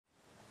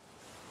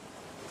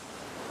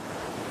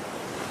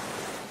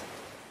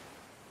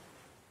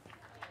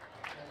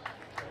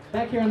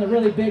Back here on the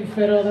really big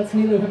fiddle, that's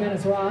Nilu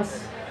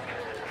Jimenez-Ross.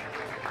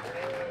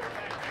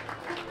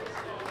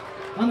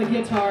 On the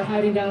guitar,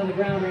 hiding down on the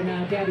ground right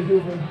now, Gabby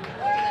Hoover.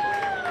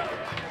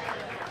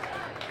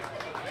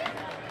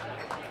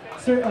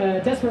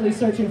 Desperately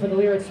searching for the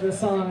lyrics for the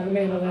song on the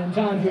mandolin,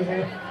 John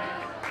Hoover.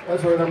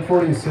 That's right, I'm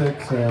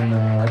 46 and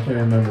I can't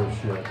remember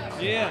shit.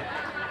 Yeah.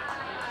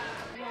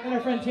 And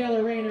our friend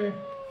Taylor Rayner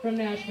from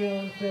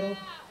Nashville on fiddle.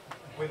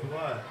 With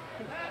what?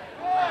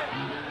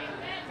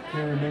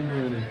 Can't remember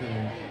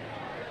anything.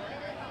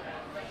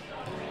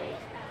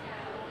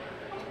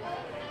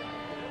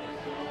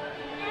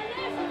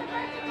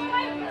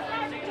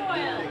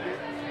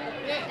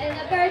 And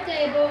the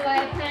birthday boy,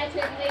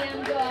 Patrick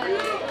Liam Doyle,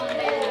 on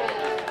banjo.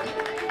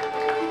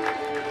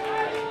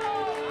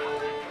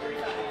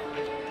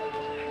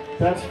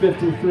 That's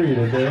 53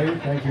 today.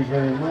 Thank you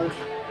very much.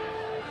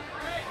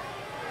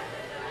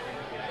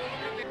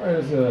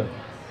 There's a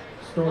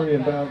story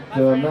about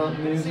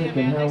mountain music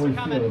and how we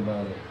feel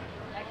about it.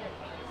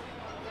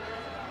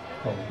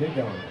 Oh, get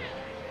going.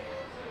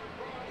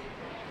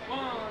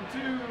 1, 2.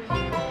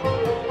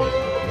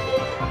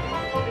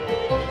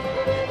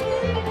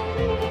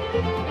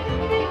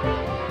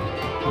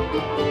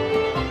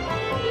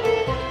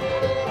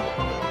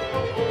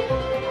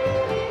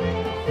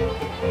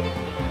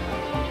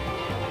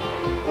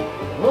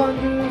 One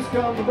goose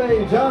come of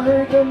age, I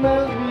heard the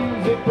mountain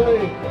music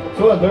play.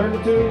 So I learned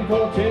a tune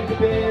called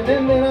Chinkapin,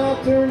 and then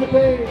I turned the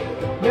page.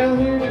 Now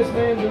hear this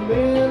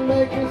mandolin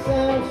make it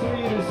sound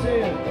sweet as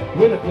sin.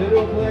 When a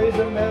fiddle plays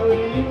a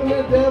melody, even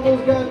the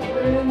devil's got to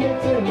grin.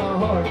 It's in my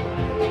heart,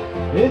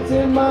 it's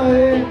in my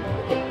head.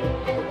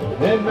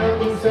 That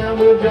mountain sound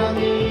will drive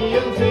me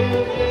until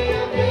the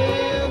day I'm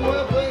dead.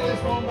 We'll play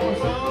this one more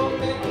song,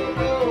 make it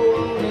go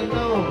on and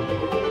on.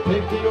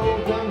 Pick the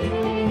old time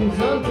tunes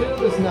until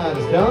this night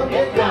is done.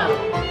 Get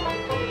down.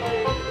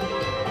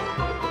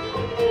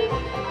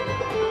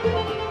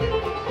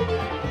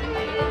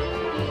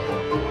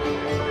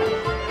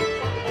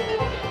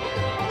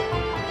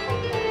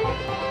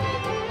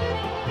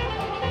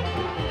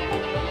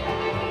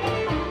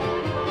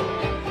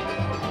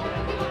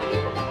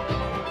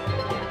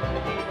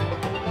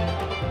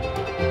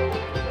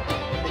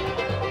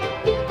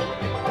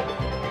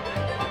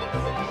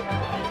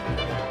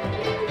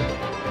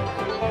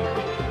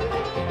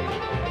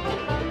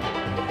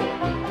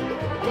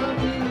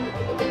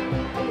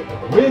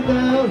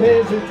 Without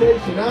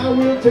hesitation, I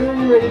will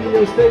turn your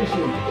radio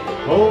station.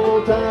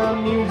 Old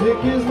time music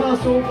is my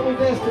soulful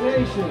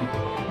destination.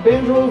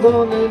 Banjos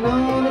on and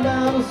on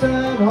about a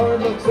sad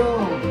hard luck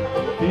song.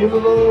 Feel the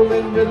low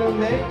end rhythm,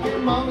 make your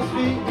mama's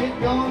feet get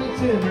gone.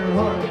 It's in her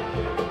heart,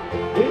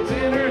 it's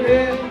in her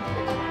head.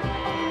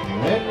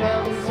 That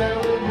mountain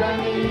sound will drive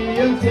me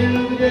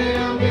until the day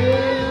I'm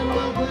dead.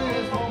 We'll play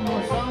this one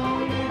more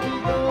song, make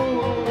it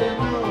go on and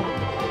on.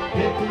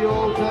 Get the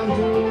old time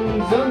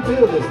tunes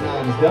until this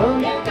night is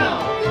done. Get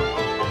gone.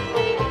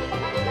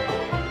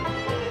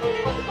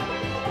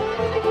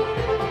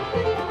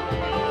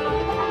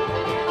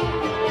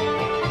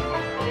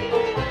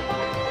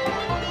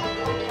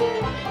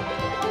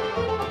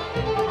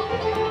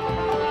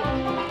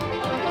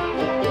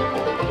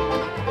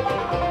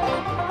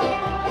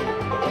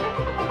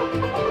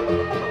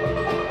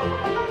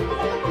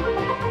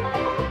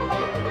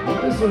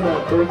 Listen,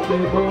 that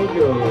birthday boy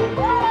goes.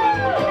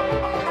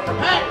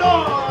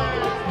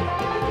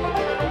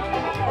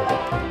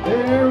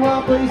 There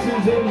are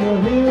places in the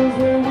hills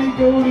where we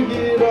go to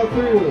get our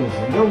thrills.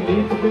 No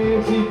need for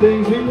fancy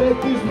things, we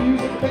let this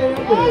music pay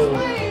the bills.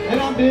 And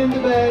I've been to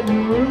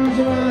Baton Rouge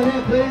and I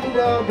have played the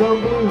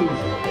doggone blues.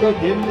 But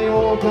give me the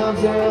old time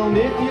sound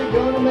if you're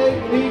gonna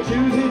make me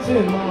choose. It's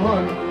in my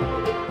heart,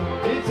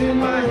 it's in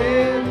my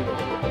head.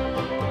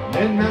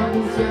 And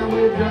mountain sound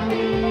will drive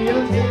me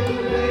until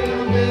the day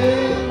I'm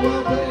dead.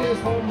 We'll play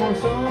this one more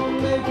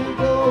song, make it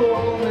go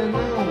on and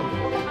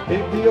on.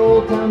 Pick the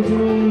old time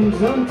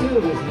tunes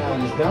until this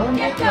night is done.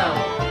 Get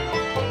down.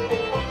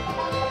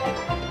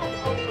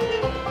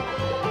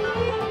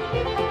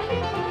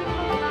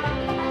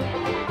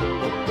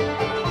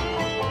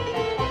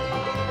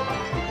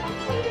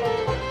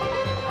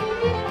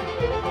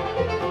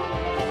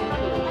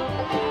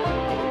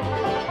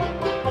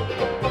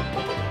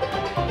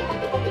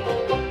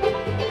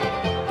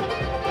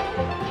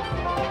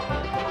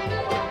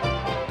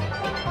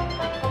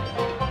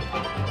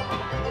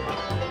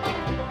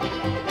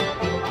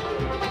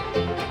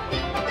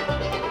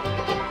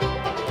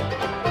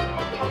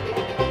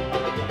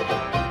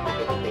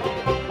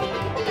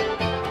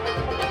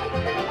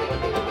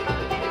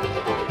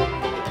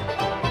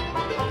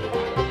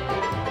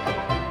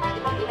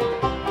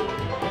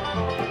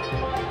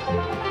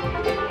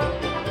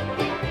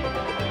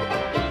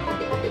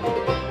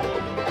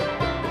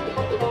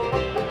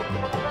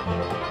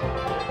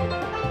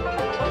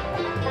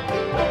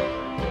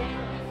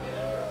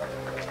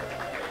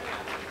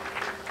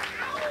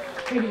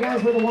 Thank you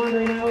guys for the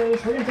wandering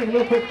hours. We're going to take a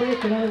real quick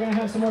break and then we're going to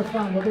have some more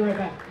fun. We'll be right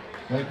back.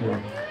 Thank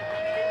you.